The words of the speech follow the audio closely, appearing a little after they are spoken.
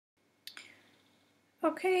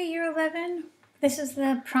Okay, year 11, this is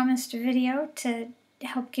the promised video to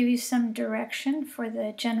help give you some direction for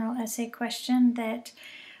the general essay question that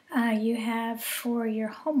you have for your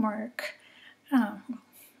homework,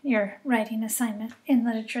 your writing assignment in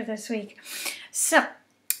literature this week. So,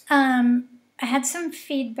 I had some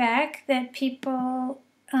feedback that people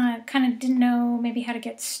kind of didn't know maybe how to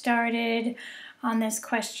get started on this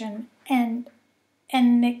question, and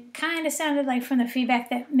it kind of sounded like from the feedback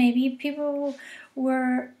that maybe people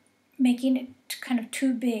were making it kind of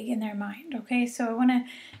too big in their mind, okay? So I want to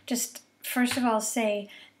just first of all say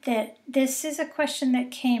that this is a question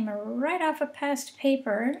that came right off a past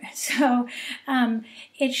paper, so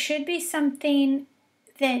it should be something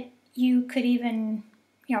that you could even,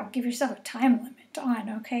 give yourself a time limit on,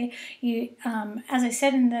 okay? As I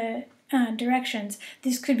said in the directions,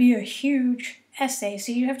 this could be a huge essay,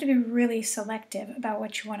 so you have to be really selective about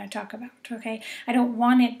what you want to talk about, okay? I don't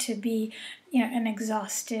want it to be, an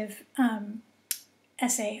exhaustive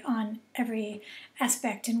essay on every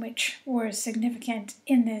aspect in which war is significant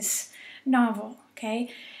in this novel, okay?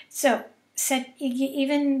 So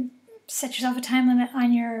even set yourself a time limit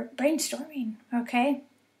on your brainstorming, okay?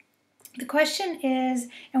 The question is,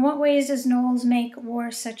 in what ways does Knowles make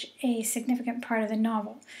war such a significant part of the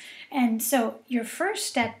novel? And so your first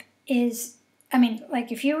step is,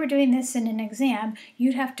 like if you were doing this in an exam,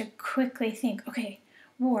 you'd have to quickly think, okay,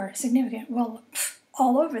 war, significant, well,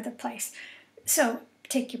 all over the place. So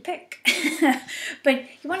take your pick. But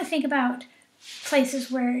you want to think about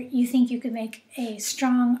places where you think you could make a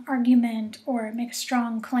strong argument or make a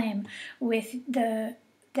strong claim with the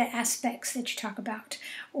aspects that you talk about,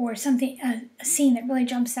 or something, a scene that really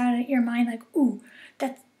jumps out at your mind, like, ooh,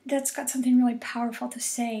 that's got something really powerful to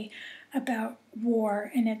say about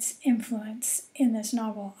war and its influence in this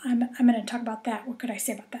novel. I'm going to talk about that. What could I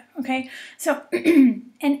say about that? Okay, so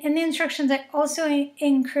and in the instructions, I also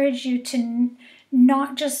encourage you to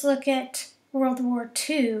not just look at World War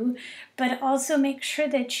II, but also make sure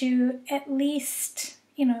that you at least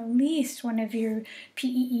one of your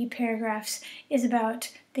PEE paragraphs is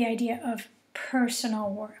about the idea of personal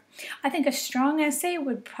war. I think a strong essay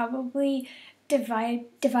would probably divide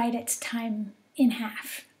its time in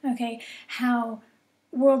half. Okay, how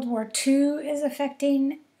World War II is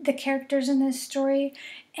affecting the characters in this story,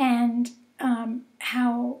 and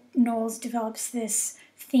how Knowles develops this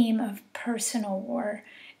theme of personal war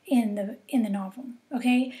in the novel.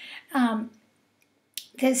 Okay,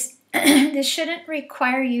 this this shouldn't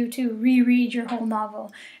require you to reread your whole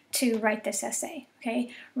novel to write this essay. Okay,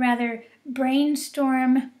 rather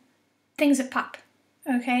brainstorm things that pop.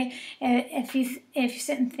 Okay, if you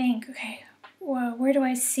sit and think, okay, well, where do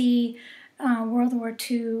I see World War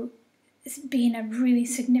II being a really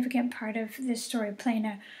significant part of this story, playing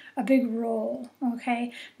a big role,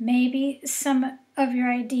 okay? Maybe some of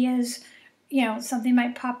your ideas, something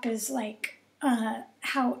might pop as like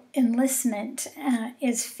how enlistment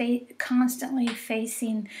is constantly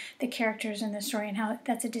facing the characters in the story, and how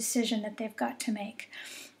that's a decision that they've got to make.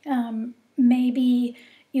 Maybe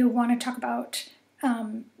you want to talk about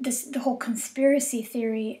the whole conspiracy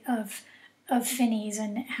theory of Finney's,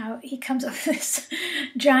 and how he comes up with this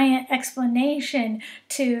giant explanation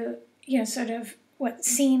to, sort of what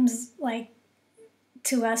seems like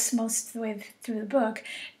to us most of the way through the book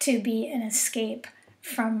to be an escape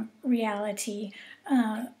from reality,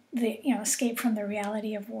 escape from the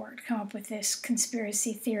reality of war, to come up with this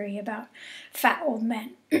conspiracy theory about fat old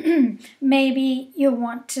men. Maybe you'll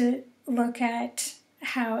want to look at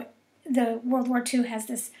how the World War II has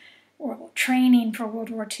this, or training for World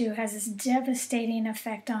War II has this devastating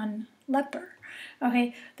effect on leper.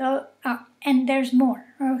 Okay, and there's more.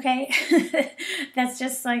 Okay, that's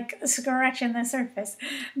just like scratching the surface,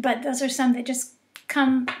 but those are some that just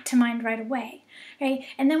come to mind right away. Okay,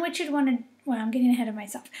 and then what you'd want to, well, I'm getting ahead of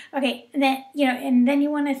myself. Okay, then and then you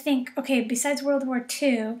want to think, okay, besides World War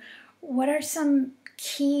II, what are some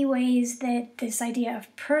key ways that this idea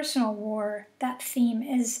of personal war, that theme,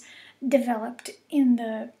 is developed in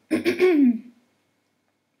the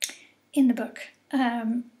in the book?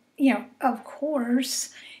 Of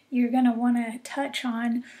course, you're going to want to touch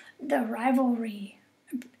on the rivalry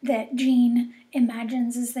that Jean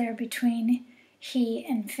imagines is there between he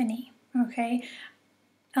and Finney. Okay,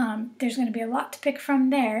 there's going to be a lot to pick from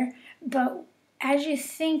there, but as you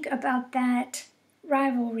think about that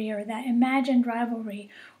rivalry, or that imagined rivalry,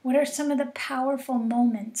 what are some of the powerful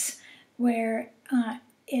moments where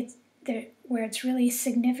it's really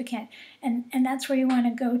significant, and that's where you want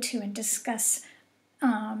to go to and discuss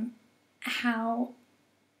how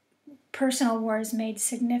personal war is made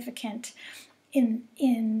significant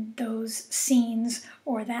in those scenes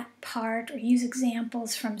or that part, or use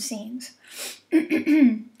examples from scenes.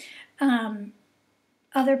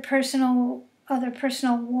 Other personal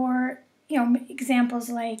war, examples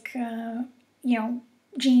like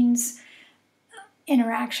Jean's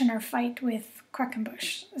interaction or fight with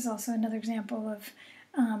Quackenbush is also another example of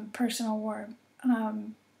personal war.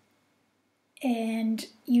 And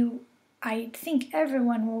I think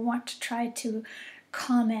everyone will want to try to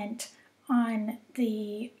comment on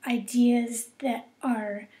the ideas that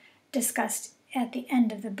are discussed at the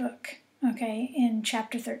end of the book, okay, in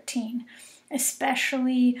chapter 13,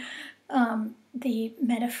 especially the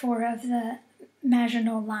metaphor of the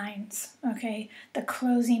Maginot lines, okay? The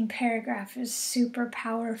closing paragraph is super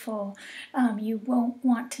powerful. You won't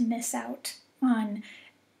want to miss out on,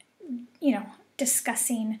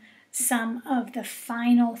 discussing some of the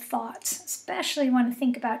final thoughts. Especially want to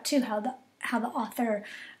think about too how the author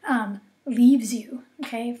leaves you,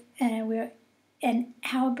 okay? And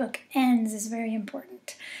how a book ends is very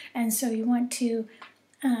important. And so you want to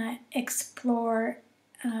explore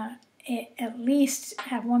at least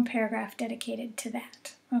have one paragraph dedicated to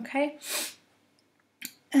that, okay?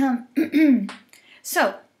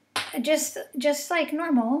 So just like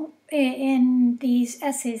normal in these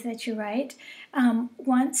essays that you write,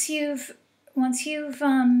 once you've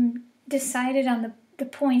decided on the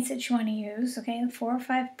points that you want to use, okay, 4 or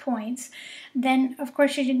 5 points, then of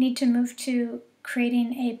course you need to move to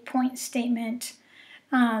creating a point statement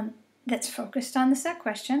that's focused on the set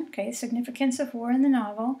question, okay, significance of war in the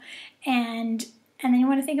novel, and then you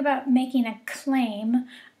want to think about making a claim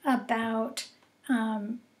about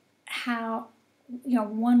how,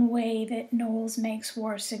 one way that Knowles makes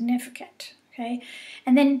war significant, okay,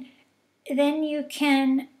 and then you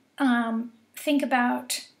can think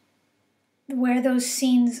about where those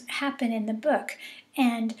scenes happen in the book,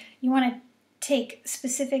 and you want to take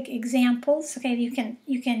specific examples, okay, you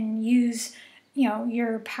can use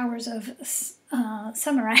your powers of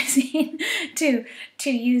summarizing to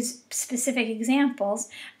use specific examples,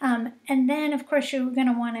 and then of course you're going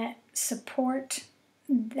to want to support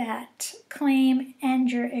that claim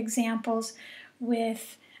and your examples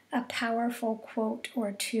with a powerful quote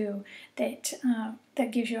or two that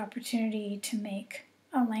gives you opportunity to make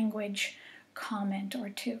a language comment or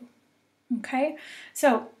two. Okay,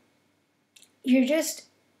 so you're just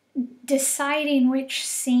deciding which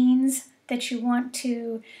scenes that you want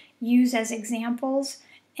to use as examples,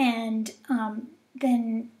 and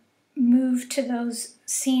then move to those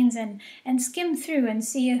scenes and skim through and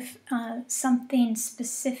see if something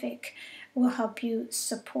specific will help you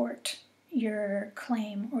support your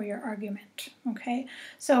claim or your argument. Okay,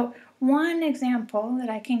 so one example that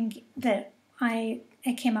I came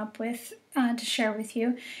up with to share with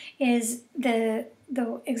you is the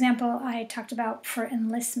example I talked about for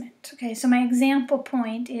enlistment. Okay, so my example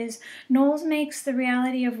point is Knowles makes the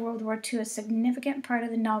reality of World War II a significant part of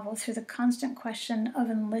the novel through the constant question of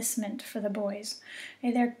enlistment for the boys.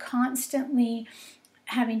 Okay, they're constantly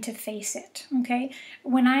having to face it. Okay,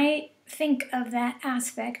 when I think of that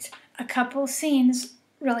aspect, a couple scenes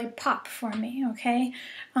really pop for me. Okay,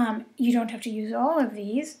 you don't have to use all of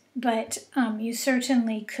these, but you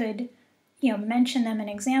certainly could mention them in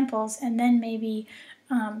examples, and then maybe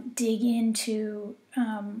dig into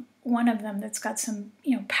one of them that's got some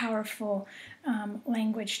powerful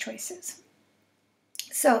language choices.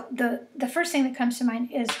 So the first thing that comes to mind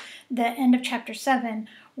is the end of chapter 7,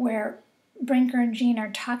 where Brinker and Jean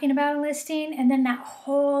are talking about enlisting, and then that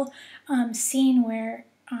whole scene where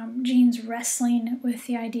Jean's wrestling with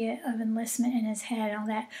the idea of enlistment in his head, all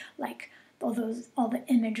that, like all the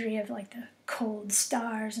imagery of like the cold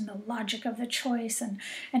stars and the logic of the choice, and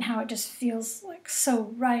how it just feels like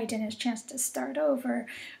so right and his chance to start over.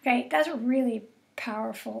 Okay, that's a really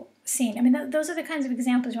powerful scene. I mean, those are the kinds of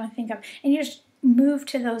examples you want to think of, and you just move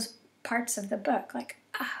to those parts of the book, like,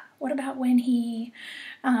 what about when he,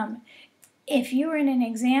 if you were in an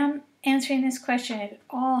exam answering this question, it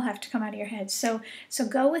all have to come out of your head. So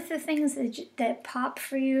go with the things that pop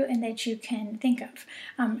for you and that you can think of.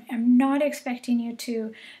 I'm not expecting you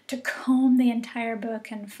to comb the entire book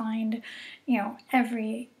and find,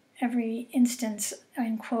 every instance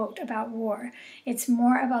and quote about war. It's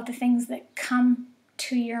more about the things that come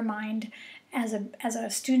to your mind as a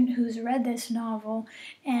student who's read this novel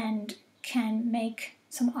and can make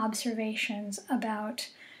some observations about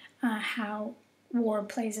how war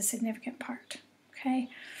plays a significant part. Okay.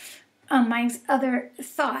 My other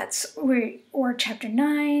thoughts were chapter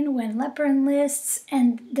 9, when Leper enlists,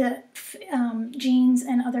 and the Jean's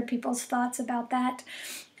and other people's thoughts about that.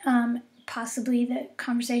 possibly the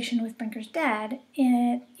conversation with Brinker's dad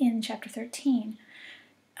in chapter 13.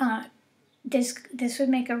 This would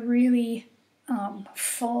make a really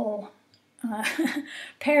full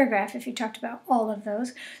paragraph if you talked about all of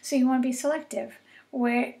those. So you want to be selective,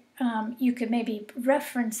 where you could maybe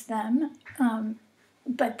reference them,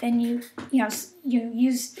 but then you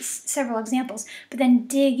use several examples, but then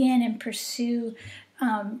dig in and pursue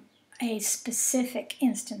a specific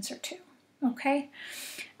instance or two. Okay.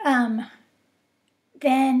 Then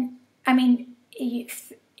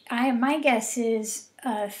my guess is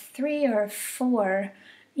 3 or 4,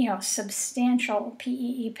 substantial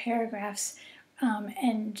PEE paragraphs,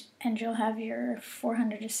 and you'll have your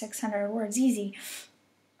 400 to 600 words easy.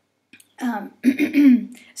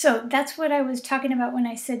 So that's what I was talking about when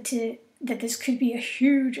I said that this could be a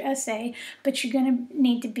huge essay, but you're going to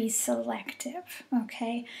need to be selective,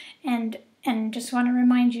 okay? And just want to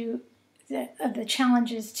remind you of the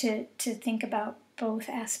challenges to think about both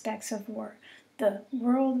aspects of war, the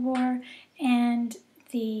world war and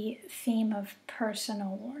the theme of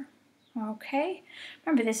personal war, okay?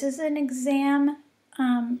 Remember, this is an exam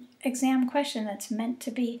question that's meant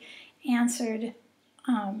to be answered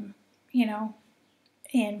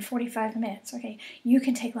in 45 minutes, okay? You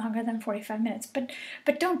can take longer than 45 minutes, but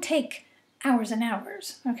don't take hours and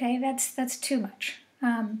hours, okay? That's too much.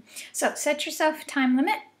 So set yourself a time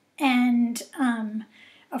limit, and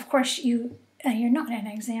of course you're not in an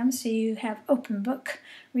exam, so you have open book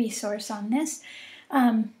resource on this.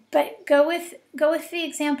 But go with the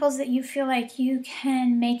examples that you feel like you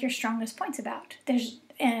can make your strongest points about.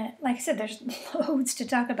 Like I said, there's loads to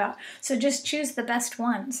talk about, so just choose the best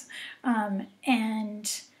ones. I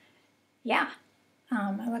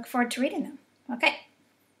look forward to reading them. Okay.